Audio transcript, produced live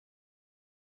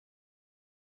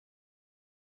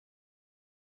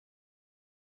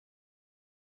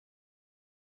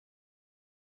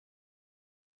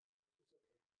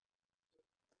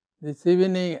This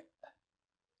evening,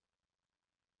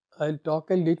 I'll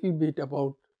talk a little bit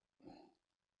about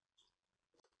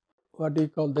what we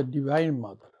call the Divine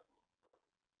Mother.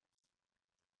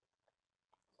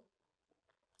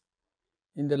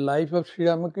 In the life of Sri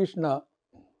Ramakrishna,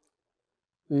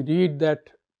 we read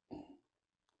that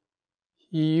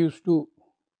he used to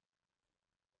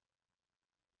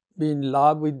be in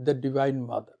love with the Divine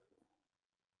Mother.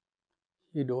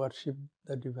 He'd worship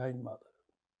the Divine Mother.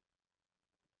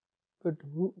 But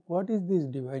what is this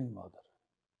Divine Mother?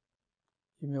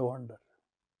 You may wonder.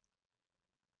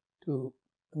 To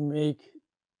make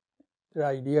the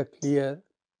idea clear,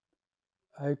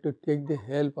 I have to take the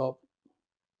help of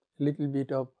a little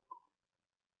bit of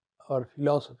our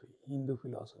philosophy, Hindu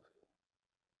philosophy.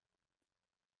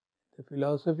 The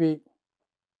philosophy,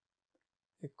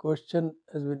 a question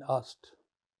has been asked,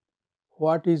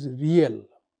 what is real?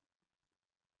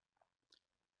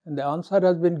 And the answer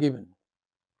has been given.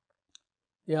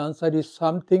 The answer is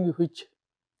something which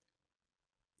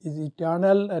is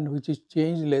eternal and which is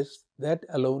changeless, that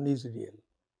alone is real.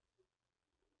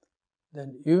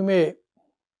 Then you may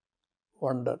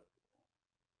wonder,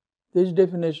 this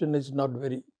definition is not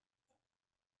very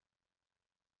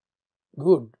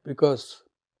good because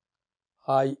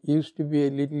I used to be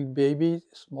a little baby,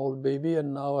 small baby,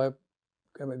 and now I have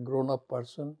become a grown-up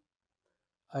person.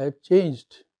 I have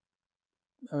changed.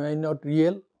 Am I not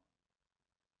real?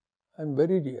 I am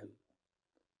very real.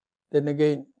 Then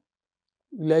again,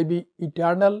 will I be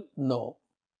eternal? No.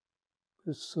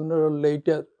 Because sooner or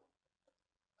later,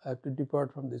 I have to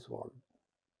depart from this world.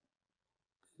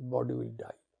 The body will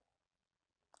die.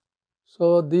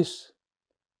 So this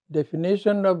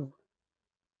definition of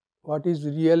what is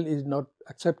real is not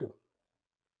acceptable.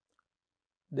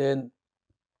 Then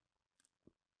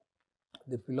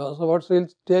the philosophers will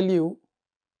tell you,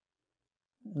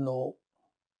 no,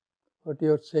 what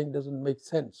you are saying doesn't make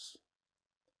sense.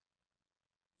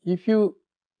 If you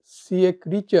see a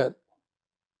creature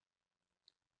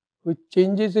which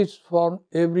changes its form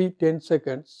every 10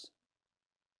 seconds,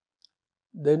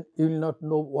 then you will not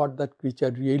know what that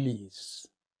creature really is.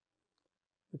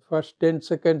 The first 10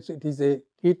 seconds it is a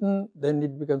kitten, then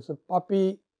it becomes a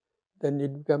puppy, then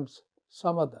it becomes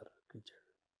some other creature.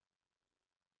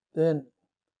 Then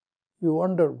you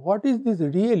wonder, what is this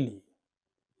really?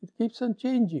 It keeps on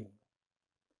changing.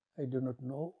 I do not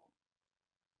know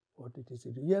what it is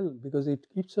real because it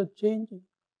keeps on changing.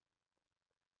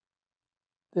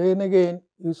 Then again,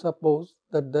 you suppose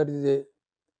that there is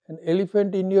an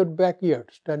elephant in your backyard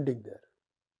standing there.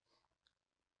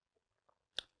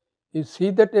 You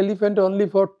see that elephant only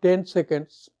for 10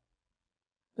 seconds,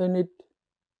 then it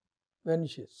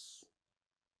vanishes.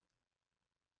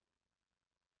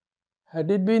 Had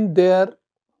it been there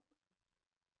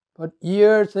for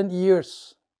years and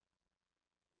years,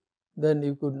 then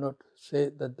you could not say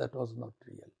that that was not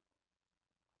real.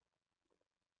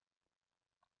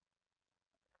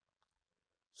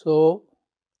 So,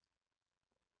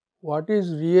 what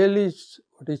is real is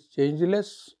what is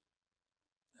changeless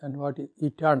and what is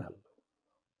eternal.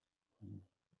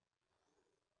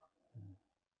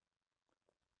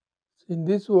 In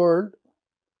this world,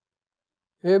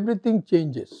 everything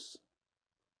changes.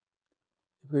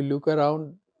 If we look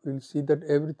around, we'll see that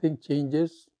everything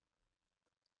changes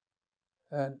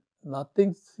and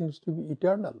nothing seems to be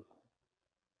eternal.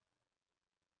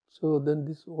 So then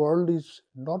this world is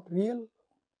not real.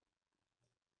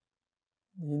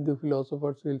 The Hindu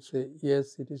philosophers will say,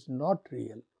 yes, it is not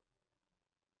real,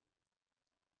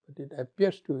 but it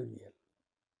appears to be real.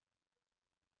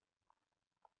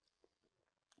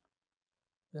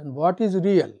 Then what is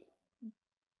real?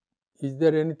 Is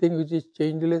there anything which is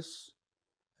changeless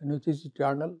and which is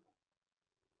eternal?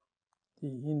 The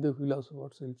Hindu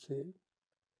philosophers will say,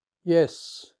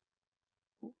 yes,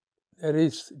 there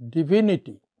is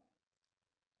divinity.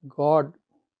 God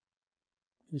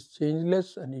is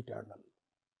changeless and eternal.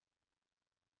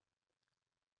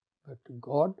 But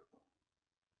God,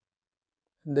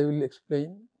 and they will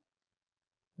explain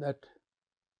that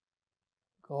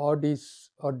God is,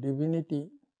 or divinity,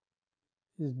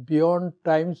 is beyond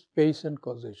time, space and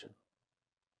causation.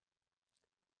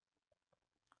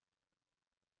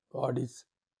 God is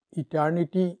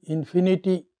eternity,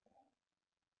 infinity,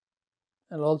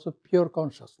 and also pure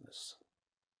consciousness.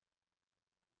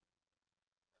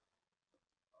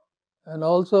 And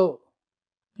also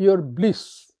pure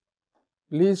bliss.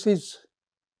 Bliss is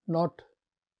not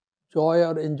joy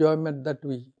or enjoyment that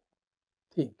we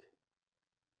think.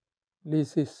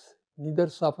 Bliss is neither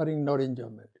suffering nor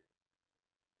enjoyment.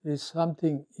 It is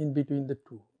something in between the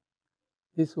two.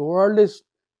 This world is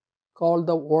called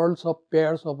the worlds of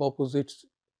pairs of opposites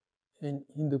in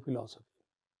Hindu philosophy.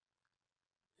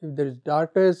 If there is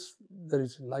darkness, there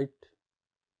is light.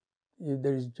 If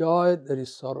there is joy, there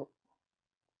is sorrow.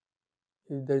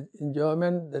 If there is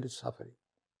enjoyment, there is suffering.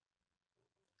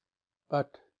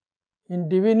 But in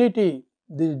divinity,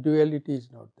 this duality is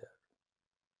not there.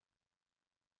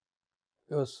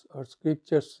 Because our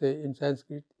scriptures say in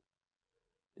Sanskrit,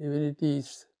 divinity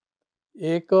is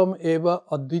ekam eva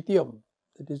advitiyam,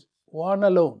 that is one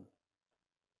alone.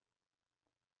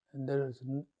 And there is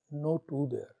no two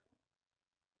there.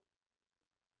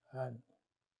 And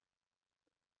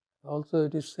also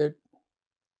it is said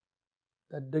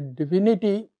that the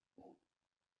divinity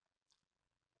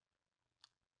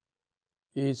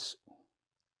is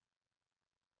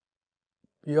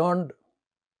beyond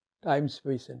time,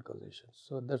 space and causation.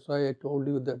 So that's why I told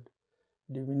you that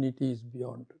divinity is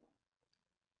beyond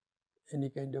any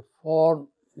kind of form,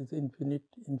 is infinity,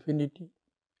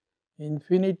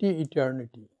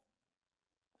 eternity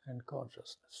and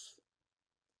consciousness.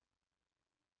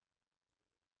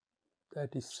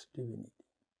 That is divinity.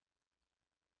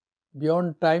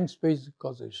 Beyond time, space,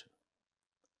 causation.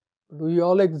 But we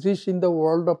all exist in the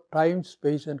world of time,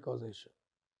 space and causation.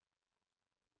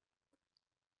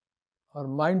 Our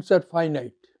minds are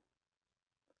finite.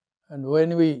 And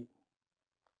when we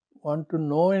want to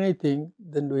know anything,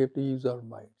 then we have to use our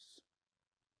minds.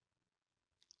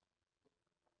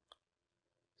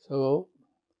 So,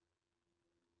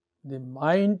 the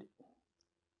mind,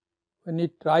 when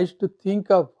it tries to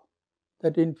think of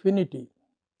that infinity,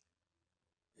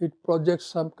 it projects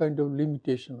some kind of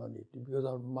limitation on it because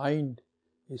our mind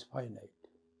is finite.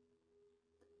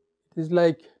 It is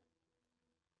like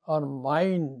our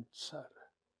minds are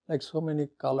like so many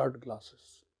colored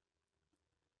glasses,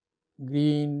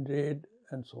 green, red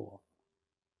and so on.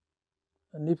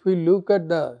 And if we look at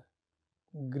the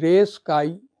grey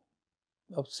sky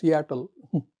of Seattle,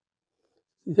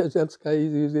 Seattle sky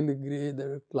is usually grey,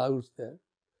 there are clouds there,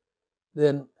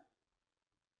 then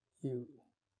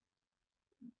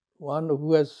one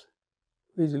who is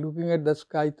looking at the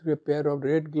sky through a pair of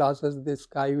red glasses, the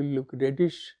sky will look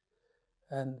reddish,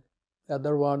 and the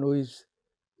other one who is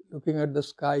looking at the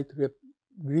sky through a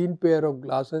green pair of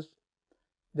glasses,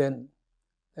 then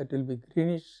that will be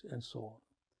greenish and so on.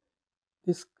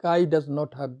 This sky does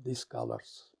not have these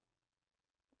colors,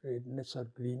 redness or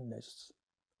greenness.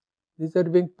 These are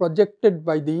being projected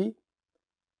by the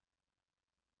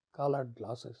colored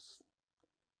glasses.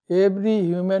 Every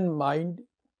human mind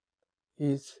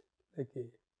is like a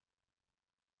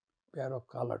pair of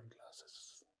colored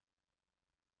glasses.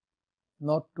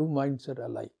 Not two minds are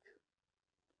alike.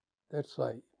 That's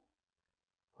why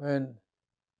when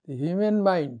the human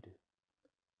mind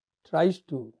tries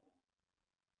to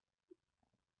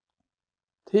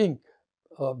think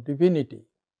of divinity,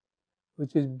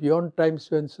 which is beyond time,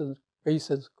 space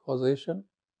and causation,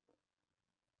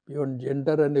 beyond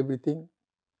gender and everything,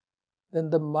 then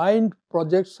the mind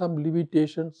projects some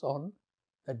limitations on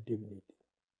that divinity.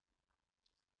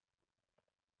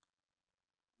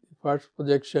 The first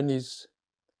projection is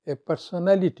a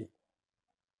personality.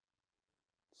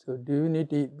 So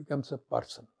divinity becomes a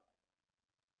person.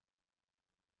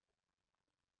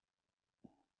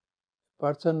 A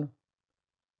person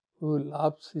who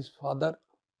loves his father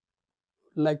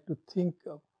would like to think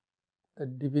of the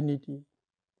divinity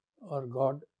or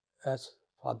God as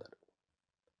father.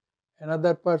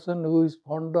 Another person who is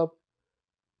fond of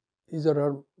his or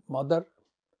her mother,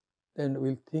 then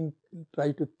will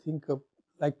like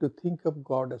to think of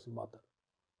God as mother.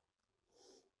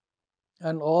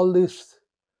 And all this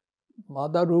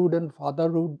motherhood and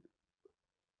fatherhood,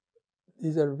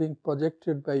 these are being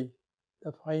projected by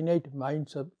the finite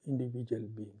minds of individual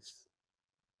beings.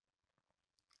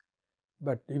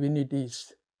 But divinity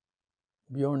is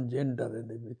beyond gender and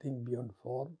everything, beyond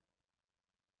form,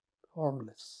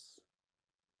 formless.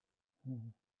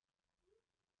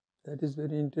 That is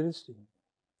very interesting.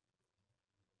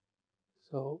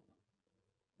 So,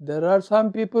 there are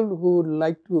some people who would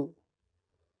like to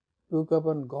look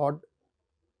upon God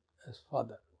as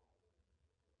Father.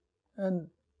 And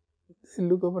they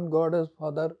look upon God as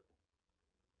Father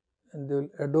and they will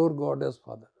adore God as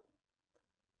Father.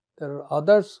 There are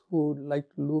others who would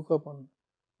like to look upon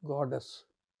God as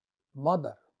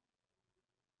Mother,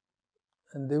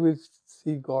 and they will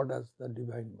see God as the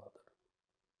Divine Mother.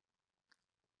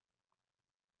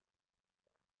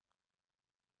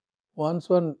 Once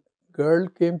one girl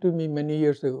came to me many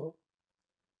years ago,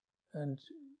 and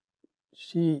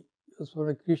she was from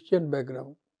a Christian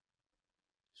background.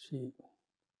 She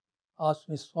asked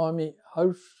me, Swami,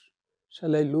 how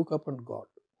shall I look upon God?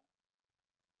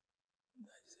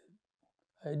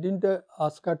 I didn't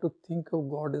ask her to think of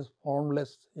God as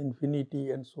formless,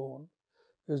 infinity and so on,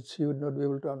 because she would not be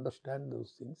able to understand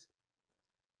those things.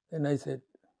 Then I said,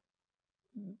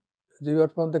 you are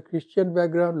from the Christian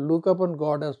background, look upon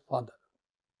God as Father.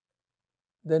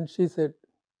 Then she said,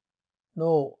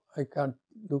 no, I can't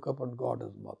look upon God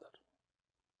as Mother,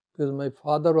 because my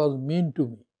father was mean to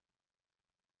me.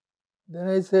 Then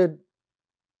I said,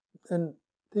 then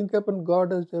think upon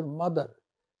God as your mother.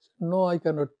 She said, no, I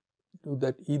cannot do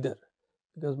that either,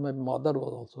 because my mother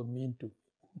was also mean to me.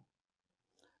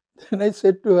 Then I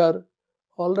said to her,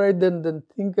 all right, then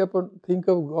think of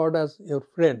God as your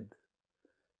friend.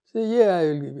 She said, yeah, I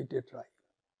will give it a try.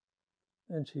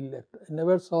 And she left. I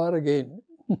never saw her again.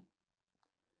 It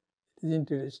is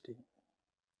interesting.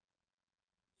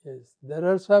 Yes, there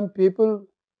are some people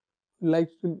who like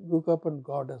to look upon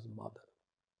God as mother.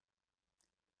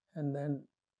 And then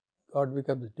God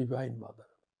becomes Divine Mother.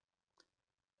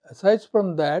 Aside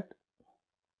from that,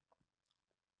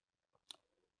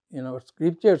 in our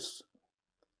scriptures,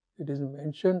 it is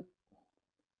mentioned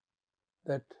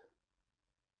that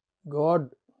God,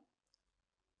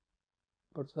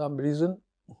 for some reason,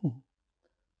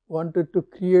 wanted to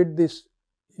create this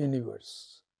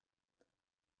universe,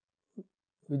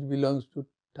 which belongs to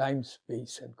time,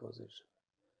 space, and causation.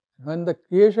 When the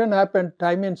creation happened,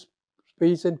 time and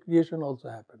space and creation also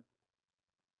happened.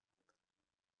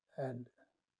 And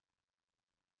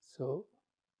so,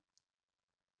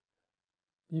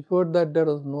 before that, there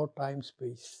was no time,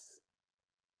 space.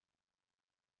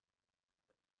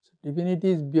 So,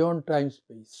 divinity is beyond time,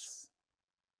 space.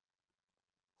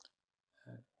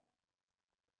 And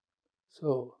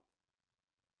so,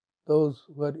 those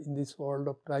who are in this world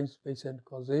of time, space, and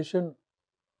causation,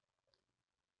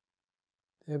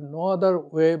 they have no other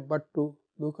way but to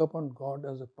look upon God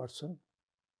as a person.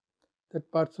 That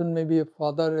person may be a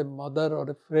father, a mother, or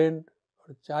a friend,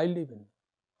 or a child even.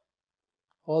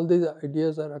 All these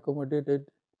ideas are accommodated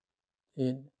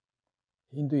in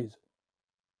Hinduism.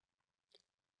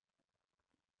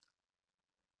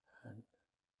 And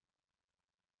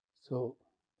so,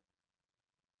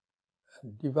 a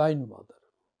Divine Mother,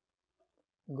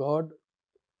 God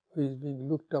who is being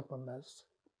looked upon as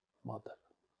Mother.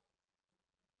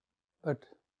 But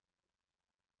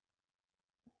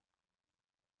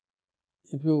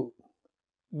if you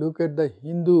look at the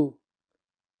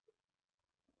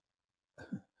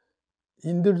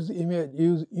Hindus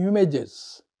use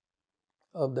images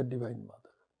of the Divine Mother.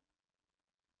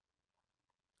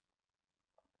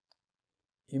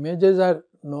 Images are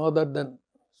no other than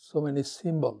so many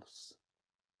symbols.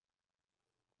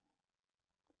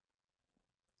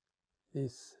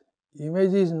 This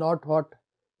image is not what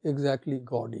exactly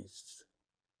God is.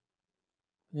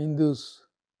 Hindus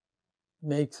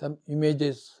make some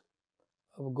images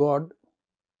of God,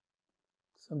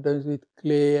 sometimes with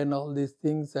clay and all these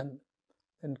things, and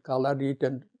color it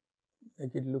and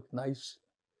make it look nice,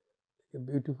 a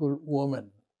beautiful woman.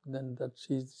 Then that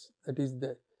is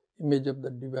the image of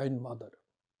the Divine Mother.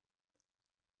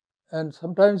 And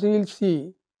sometimes you will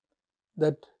see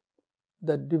that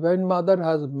the Divine Mother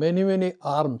has many, many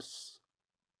arms.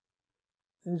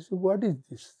 And you say, what is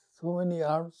this? So many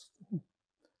arms?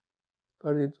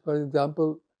 For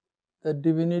example, the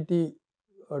divinity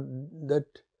or that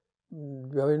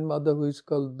Divine Mother who is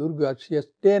called Durga, she has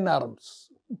 10 arms.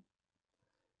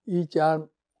 Each arm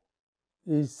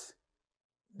is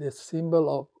the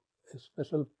symbol of a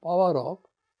special power of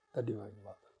the Divine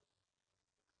Mother.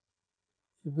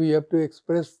 If we have to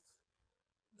express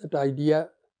that idea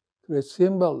through a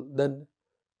symbol, then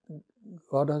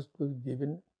God has to be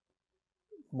given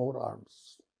more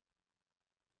arms.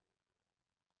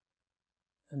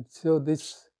 And so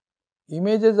these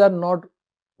images are not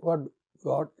what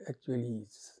God actually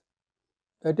is.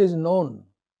 That is known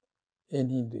in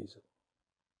Hinduism.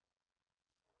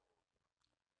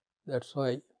 That's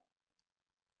why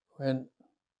when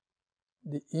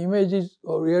the image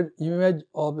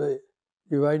of a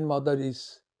Divine Mother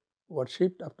is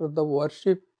worshipped, after the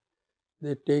worship,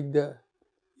 they take the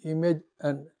image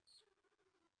and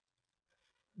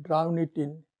drown it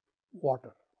in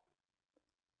water.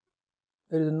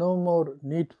 There is no more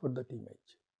need for that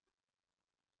image.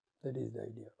 That is the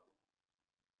idea.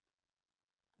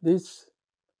 This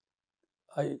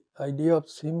idea of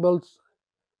symbols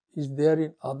is there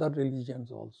in other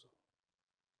religions also.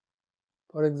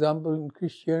 For example, in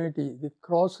Christianity, the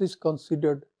cross is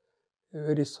considered a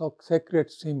very sacred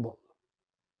symbol.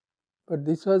 But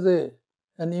this was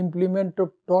an implement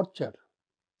of torture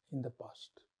in the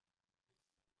past.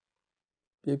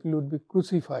 People would be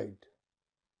crucified.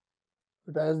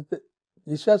 But as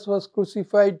Jesus was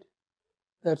crucified,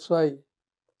 that's why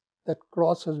that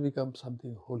cross has become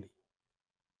something holy.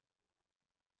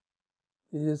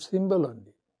 It is a symbol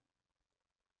only.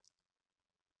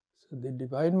 So the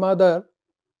Divine Mother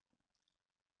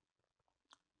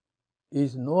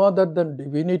is no other than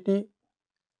divinity,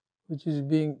 which is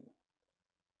being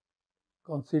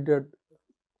considered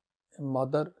a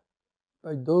mother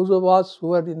by those of us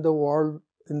who are in the world,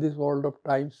 in this world of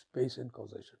time, space and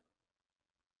causation.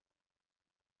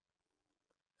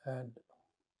 And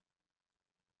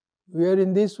we are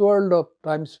in this world of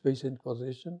time, space and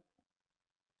causation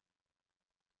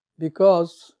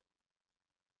because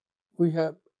we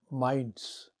have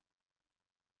minds.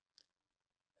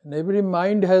 And every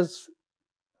mind has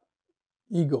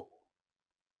ego.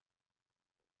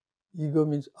 Ego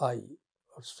means I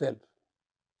or self.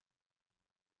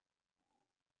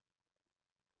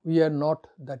 We are not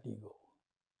that ego.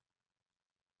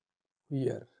 We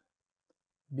are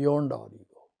beyond our ego.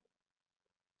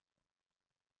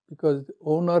 Because the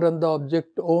owner and the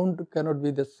object owned cannot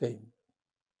be the same.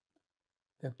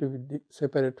 They have to be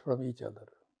separate from each other.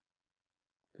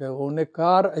 If I own a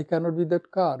car, I cannot be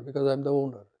that car because I am the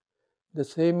owner. The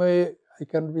same way, I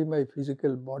cannot be my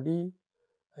physical body,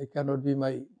 I cannot be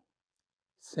my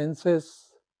senses,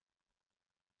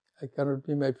 I cannot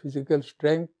be my physical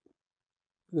strength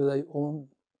because I own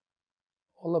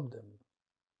all of them.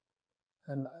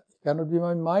 And I cannot be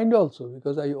my mind also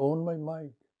because I own my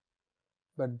mind.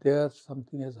 But there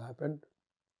something has happened.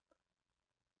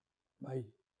 My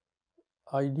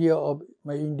idea of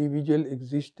my individual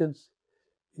existence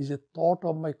is a thought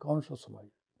of my conscious mind.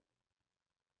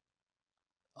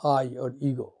 I or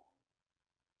ego.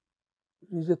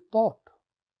 It is a thought.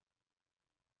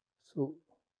 So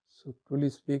truly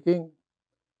speaking,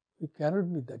 we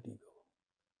cannot be that ego.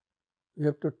 We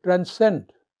have to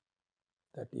transcend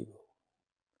that ego.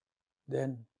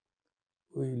 Then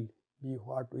we will be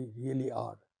what we really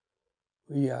are.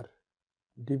 We are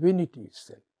divinity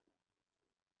itself.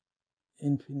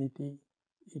 Infinity,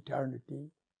 eternity,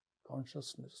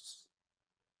 consciousness,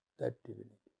 that divinity.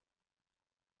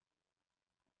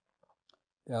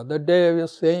 The other day I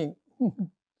was saying to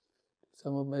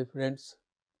some of my friends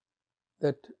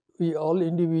that we all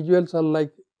individuals are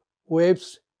like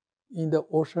waves in the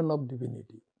ocean of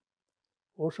divinity.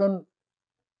 Ocean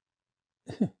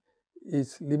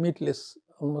is limitless,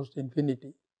 almost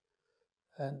infinity.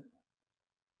 And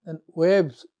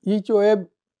waves, each wave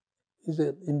is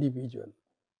an individual.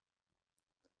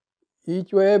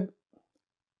 Each wave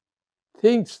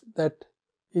thinks that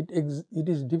it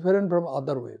is different from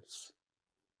other waves.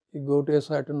 You go to a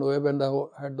certain wave and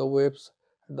the waves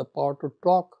have the power to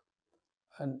talk,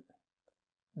 and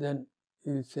then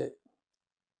you say,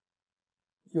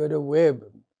 you are a wave.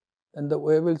 And the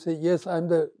wave will say, yes, I am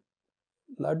the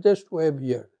largest wave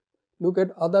here. Look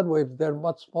at other waves, they are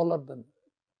much smaller than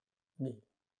me.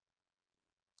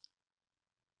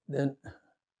 Then,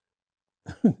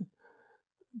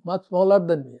 much smaller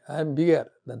than me, I am bigger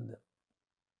than them.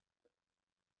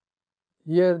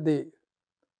 Here the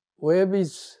wave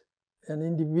is an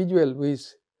individual who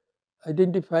is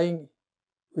identifying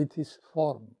with his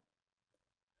form,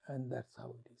 and that's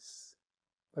how it is.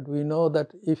 But we know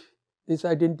that if this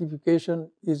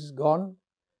identification is gone,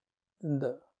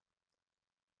 then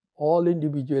all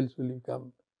individuals will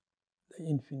become the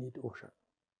infinite ocean.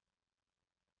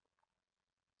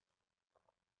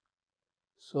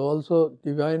 So also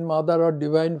Divine Mother or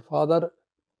Divine Father,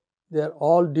 they are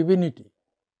all divinity.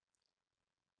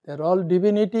 They are all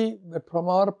divinity, but from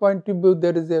our point of view,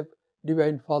 there is a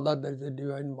Divine Father, there is a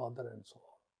Divine Mother, and so on.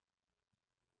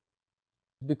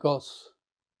 Because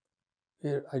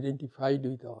we are identified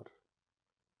with our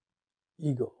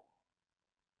ego.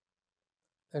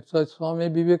 That's why Swami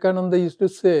Vivekananda used to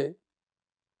say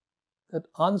that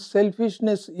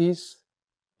unselfishness is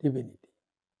divinity.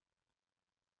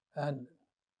 And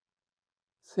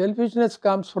selfishness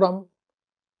comes from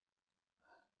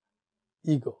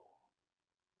ego.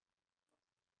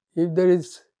 If there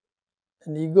is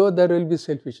an ego, there will be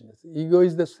selfishness. Ego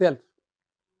is the self.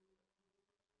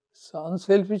 So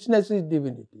unselfishness is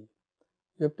divinity.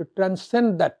 You have to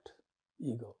transcend that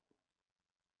ego.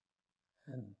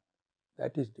 And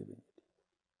that is divinity.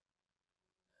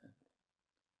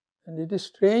 And it is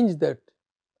strange that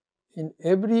in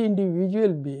every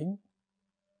individual being,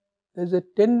 there is a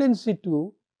tendency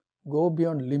to go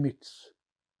beyond limits.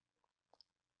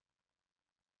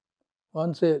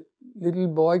 Once a little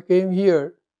boy came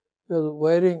here, he was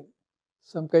wearing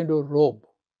some kind of robe.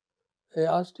 I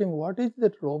asked him, what is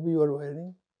that robe you are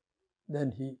wearing?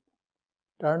 Then he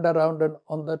turned around, and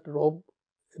on that robe,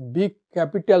 a big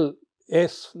capital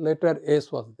S, letter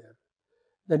S was there.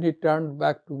 Then he turned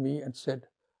back to me and said,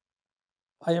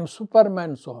 I am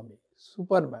Superman, Swami,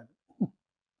 Superman.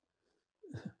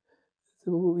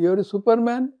 So you're a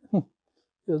Superman?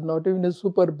 He was not even a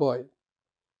super boy.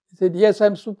 He said, yes,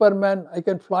 I'm Superman. I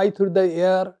can fly through the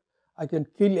air. I can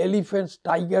kill elephants,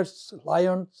 tigers,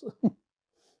 lions.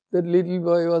 That little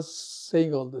boy was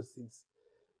saying all those things.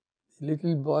 The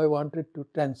little boy wanted to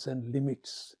transcend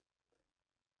limits.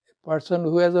 A person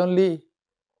who has only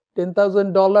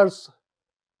 $10,000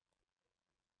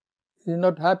 is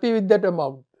not happy with that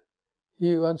amount.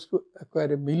 He wants to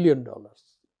acquire $1 million.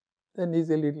 Then he's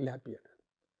a little happier.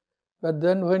 But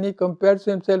then when he compares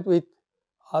himself with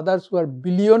others who are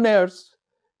billionaires,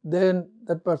 then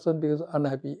that person becomes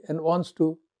unhappy and wants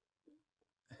to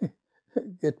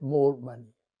get more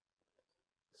money.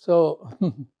 So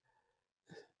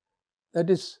that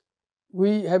is,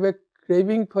 we have a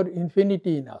craving for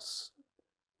infinity in us.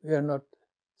 We are not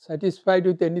satisfied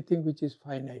with anything which is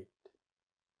finite.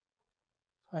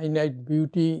 Finite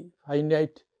beauty,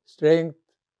 finite strength,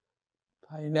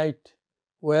 finite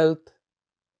wealth.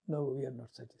 No, we are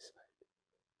not satisfied.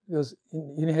 Because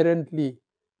inherently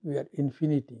we are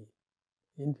infinity.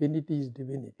 Infinity is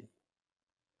divinity.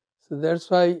 So that's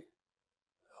why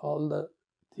all the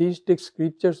theistic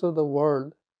scriptures of the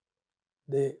world,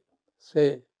 they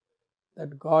say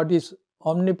that God is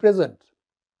omnipresent.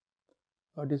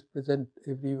 God is present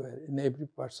everywhere, in every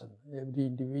person, every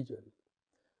individual.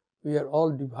 We are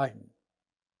all divine.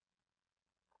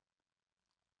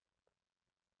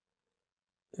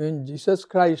 When Jesus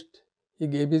Christ, he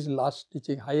gave his last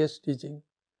teaching, highest teaching.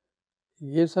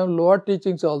 He gave some lower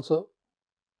teachings also.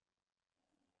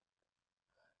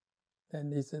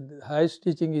 And he said the highest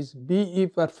teaching is, be ye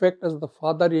perfect as the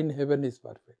Father in heaven is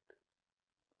perfect.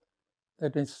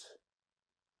 That means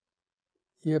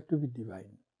you have to be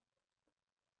divine.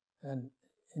 And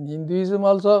in Hinduism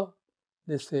also,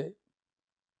 they say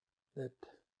that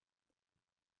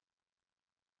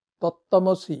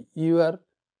Tattamasi, you are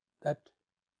that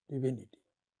divinity.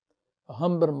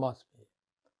 Aham Brahmasmi,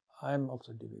 I am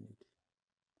also divinity.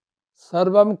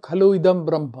 Sarvam khalu idam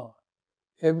Brahma,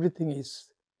 everything is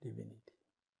divinity.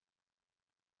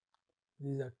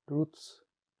 These are truths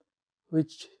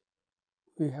which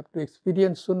we have to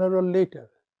experience sooner or later.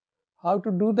 How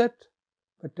to do that?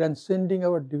 By transcending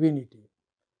our divinity.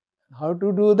 How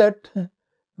to do that?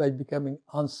 By becoming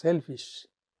unselfish.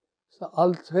 So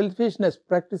unselfishness,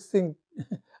 practicing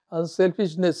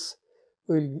unselfishness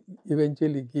will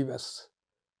eventually give us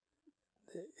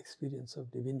the experience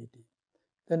of divinity.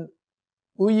 Then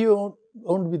we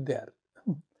won't be there.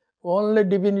 Only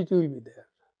divinity will be there.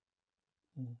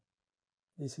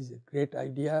 This is a great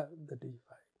idea that we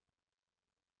find.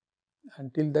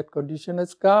 Until that condition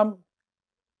has come,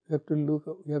 we have to look.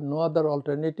 We have no other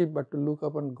alternative but to look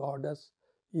upon God as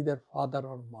either father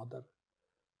or mother.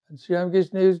 And Sri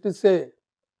Ramakrishna used to say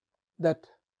that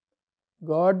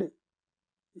God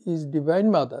is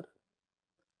divine mother.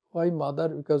 Why mother?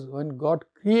 Because when God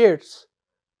creates,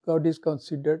 God is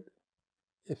considered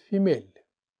a female.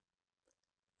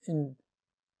 In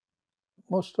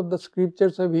most of the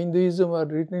scriptures of Hinduism are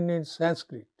written in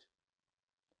Sanskrit.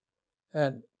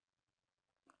 And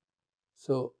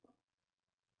so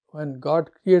when God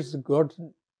creates,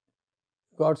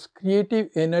 God's creative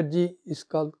energy is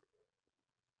called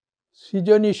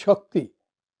Srijani Shakti.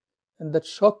 And that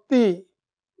Shakti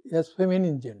has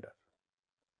feminine gender.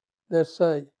 That's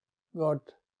why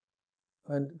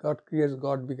when God creates,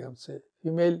 God becomes a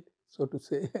female, so to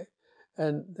say,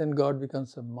 and then God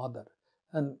becomes a mother.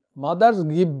 And mothers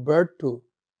give birth to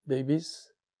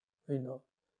babies,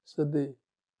 So the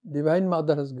Divine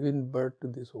Mother has given birth to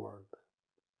this world.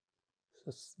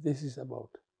 So this is about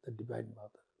the Divine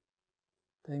Mother.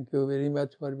 Thank you very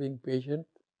much for being patient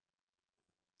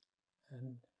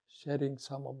and sharing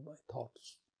some of my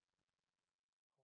thoughts.